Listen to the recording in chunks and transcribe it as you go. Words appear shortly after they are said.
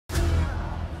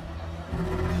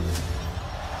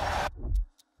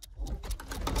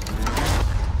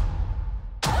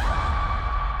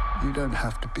You don't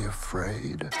have to be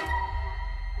afraid.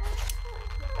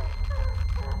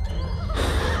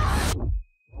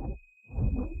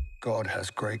 God has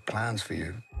great plans for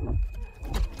you.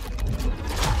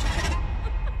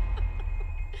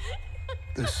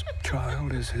 This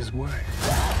child is his way.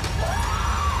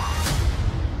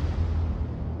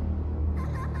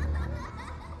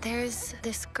 There's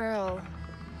this girl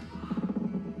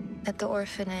at the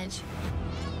orphanage.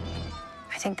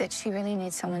 I think that she really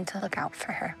needs someone to look out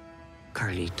for her.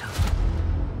 Carlita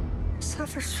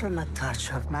suffers from a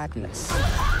touch of madness.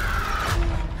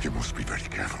 You must be very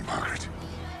careful, Margaret.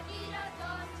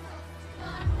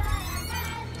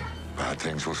 Bad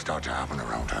things will start to happen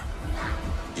around her.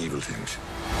 Evil things.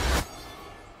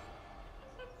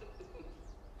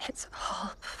 It's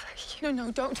all for you.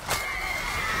 No, don't.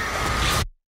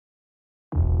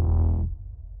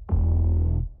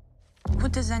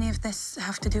 What does any of this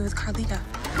have to do with Carlita?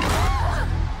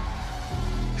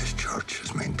 This church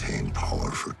has maintained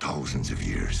power for thousands of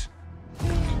years.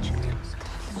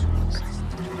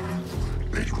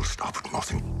 Lady will stop at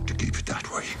nothing to keep it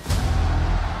that way.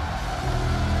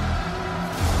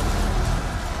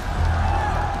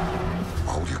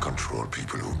 How do you control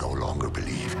people who no longer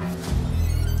believe?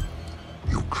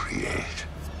 You create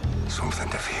something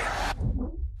to fear.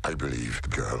 I believe the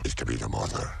girl is to be the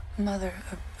mother. Mother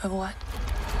of what?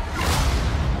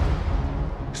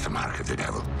 It's the mark of the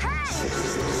devil.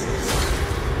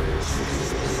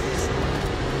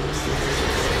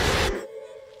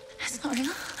 It's not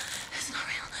real. It's not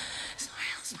real. It's not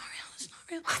real. It's not real. It's not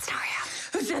real. What's not real?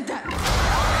 Who said that?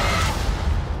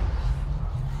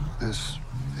 This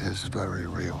is very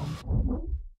real.